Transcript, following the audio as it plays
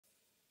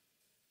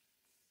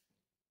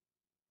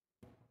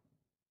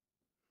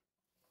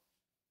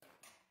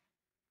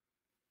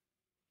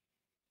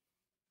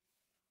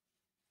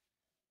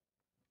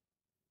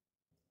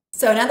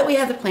So now that we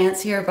have the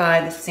plants here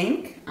by the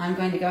sink, I'm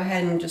going to go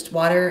ahead and just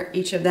water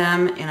each of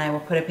them, and I will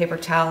put a paper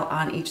towel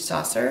on each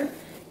saucer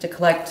to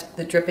collect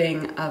the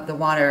dripping of the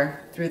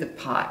water through the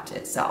pot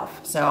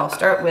itself. So I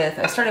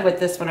started with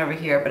this one over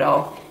here, but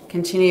I'll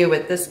continue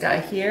with this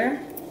guy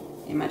here,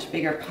 a much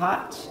bigger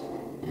pot,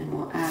 and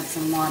we'll add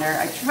some water.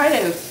 I try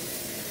to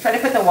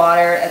put the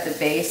water at the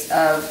base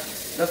of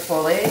the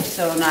foliage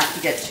so not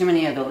to get too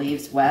many of the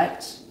leaves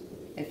wet.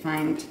 I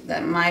find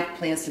that my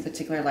plants in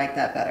particular like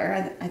that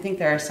better. I think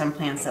there are some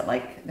plants that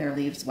like their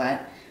leaves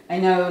wet. I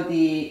know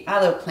the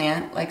aloe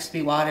plant likes to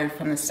be watered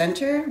from the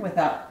center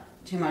without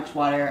too much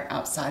water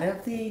outside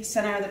of the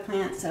center of the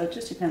plant, so it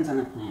just depends on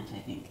the plant, I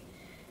think.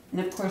 And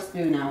of course,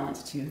 Boo now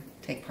wants to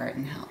take part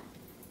and help.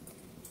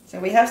 So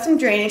we have some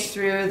drainage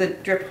through the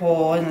drip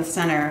hole in the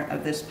center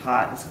of this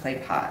pot, this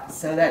clay pot.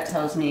 So that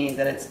tells me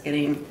that it's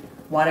getting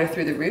water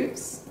through the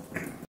roots.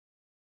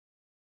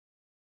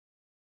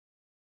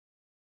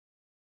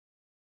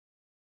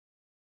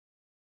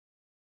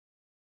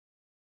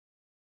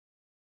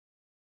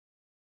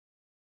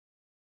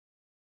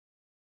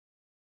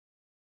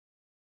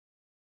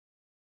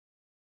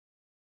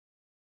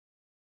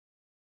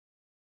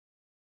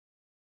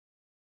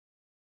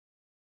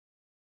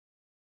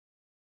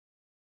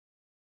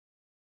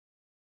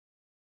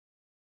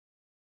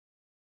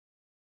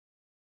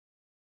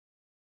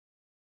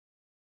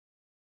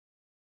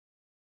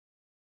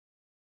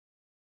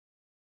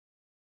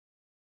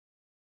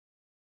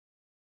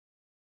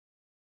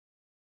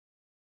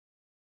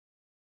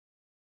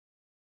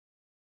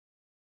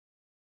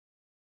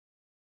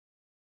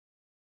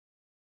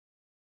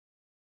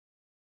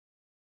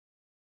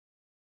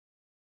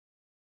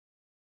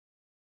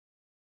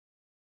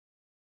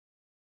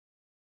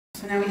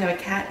 So now we have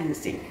a cat in the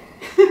sink.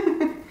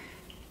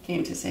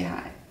 Came to say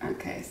hi.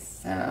 Okay,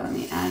 so let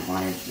me add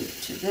water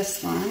to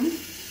this one.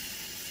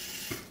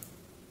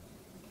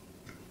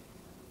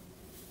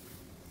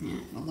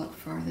 Yeah, we'll look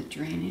for the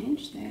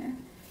drainage there.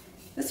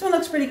 This one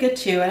looks pretty good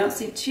too. I don't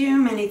see too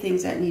many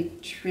things that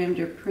need trimmed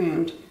or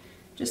pruned.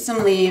 Just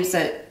some leaves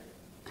that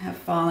have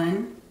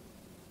fallen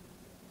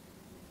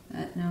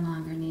that no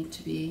longer need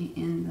to be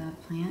in the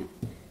plant.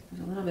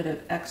 There's a little bit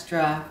of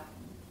extra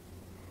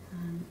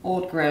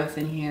old growth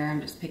in here.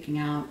 I'm just picking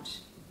out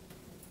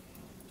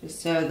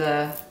just so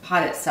the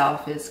pot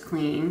itself is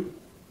clean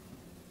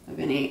of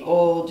any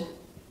old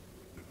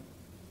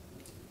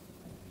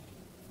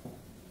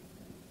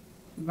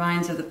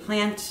vines of the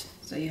plant,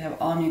 so you have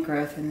all new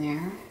growth in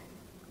there.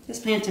 This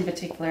plant in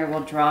particular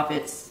will drop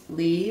its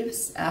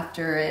leaves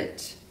after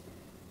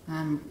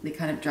they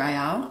kind of dry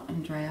out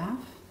and dry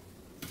off.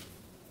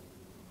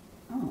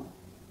 Oh,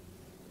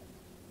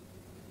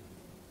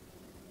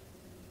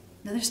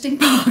 another stink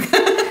bug.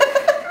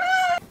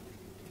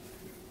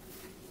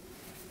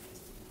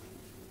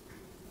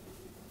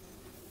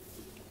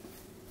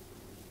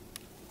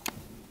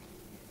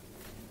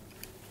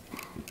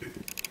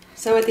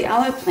 So with the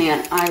aloe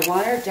plant, I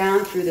water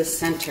down through the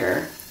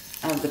center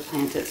of the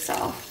plant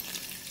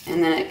itself,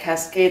 and then it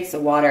cascades the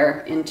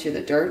water into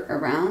the dirt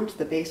around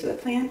the base of the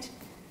plant,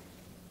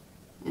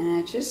 and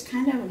I just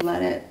kind of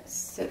let it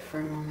sit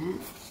for a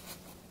moment.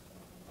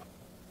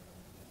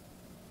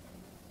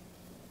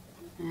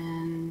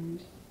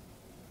 And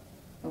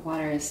the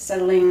water is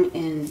settling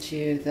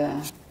into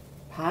the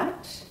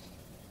pot,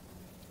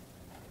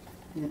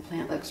 and the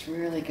plant looks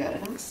really good. I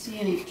don't see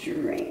any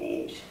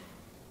drainage.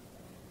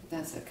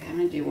 That's okay. I'm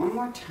going to do one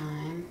more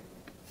time.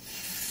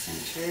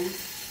 Center.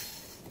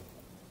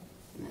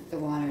 Let the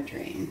water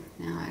drain.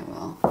 Now I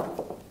will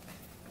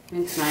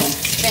rinse my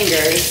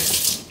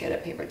fingers, get a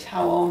paper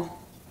towel,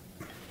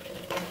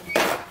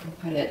 and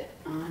put it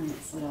on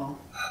its little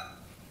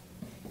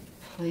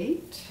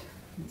plate.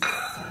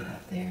 Let's set it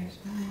up there as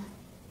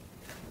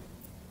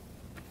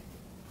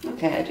well.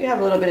 Okay, I do have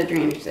a little bit of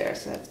drainage there,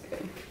 so that's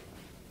good.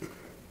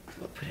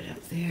 We'll put it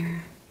up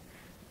there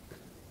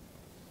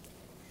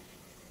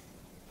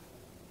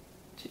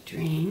to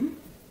drain.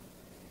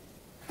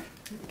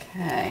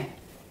 Okay,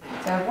 so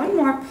I have one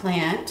more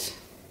plant.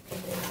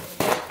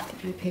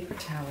 Get my paper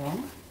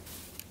towel.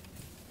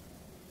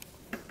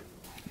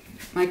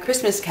 My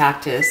Christmas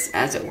cactus,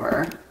 as it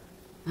were.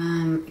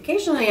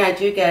 Occasionally I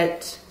do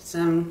get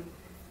some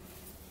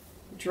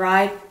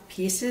dried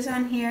pieces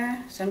on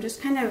here, so I'm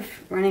just kind of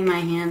running my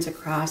hands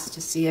across to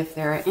see if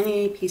there are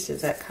any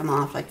pieces that come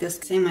off like this.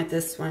 Same with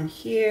this one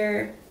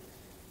here.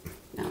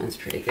 That one's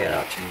pretty good.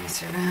 I'll turn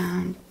this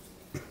around.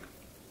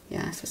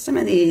 Yeah, so some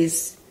of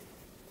these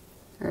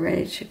are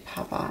ready to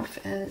pop off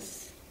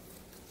as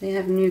they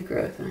have new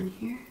growth on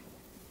here.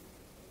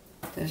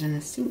 Those in the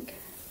sink.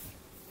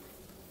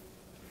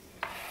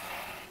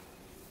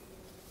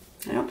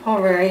 I don't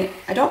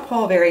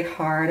pull very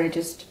hard. I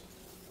just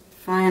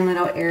find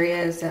little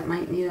areas that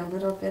might need a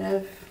little bit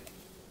of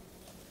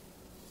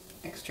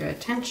extra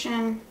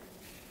attention.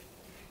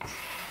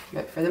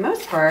 But for the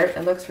most part,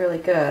 it looks really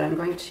good. I'm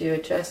going to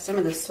adjust some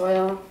of the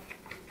soil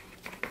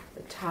at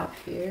the top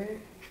here.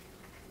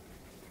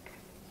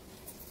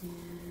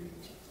 And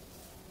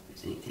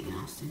if there's anything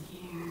else in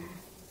here.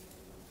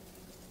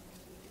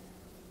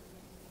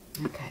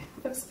 Okay,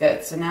 looks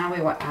good. So now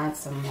we will add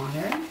some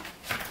water.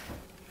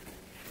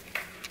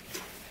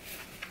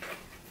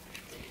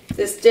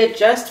 This did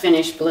just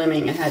finish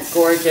blooming. It had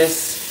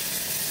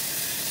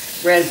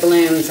gorgeous red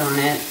blooms on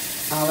it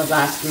all of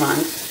last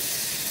month.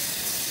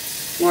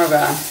 More of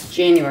a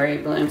January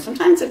bloom.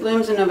 Sometimes it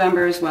blooms in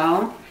November as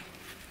well.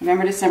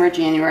 November, December,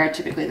 January are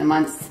typically the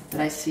months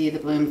that I see the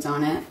blooms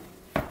on it.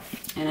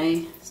 And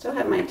I still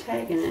have my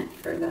tag in it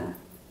for the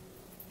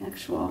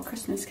actual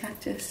Christmas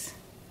cactus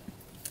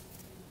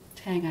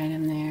tag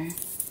item there.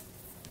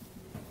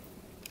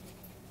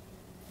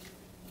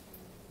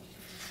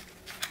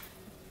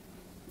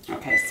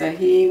 Okay, so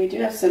we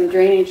do have some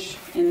drainage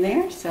in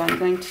there, so I'm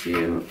going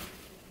to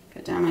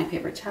put down my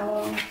paper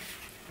towel.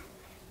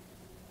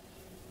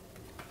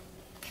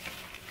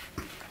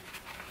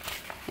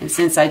 And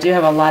since I do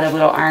have a lot of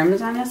little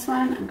arms on this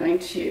one, I'm going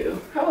to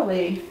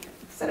probably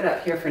set it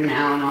up here for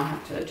now, and I'll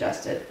have to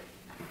adjust it.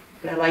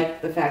 But I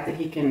like the fact that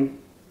he can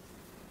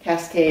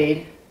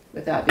cascade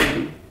without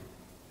being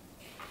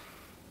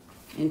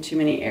in too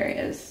many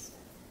areas.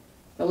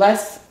 The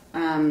less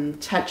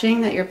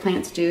touching that your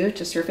plants do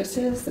to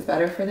surfaces, the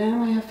better for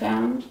them, I have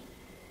found.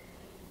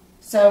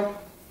 So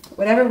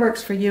whatever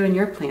works for you and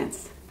your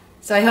plants.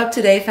 So I hope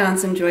today found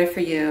some joy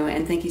for you,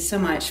 and thank you so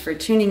much for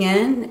tuning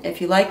in.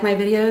 If you like my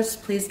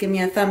videos, please give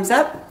me a thumbs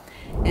up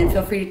and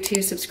feel free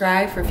to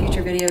subscribe for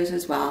future videos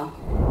as well.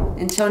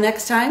 Until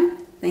next time,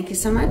 thank you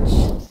so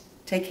much.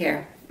 Take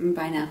care.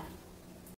 Bye now.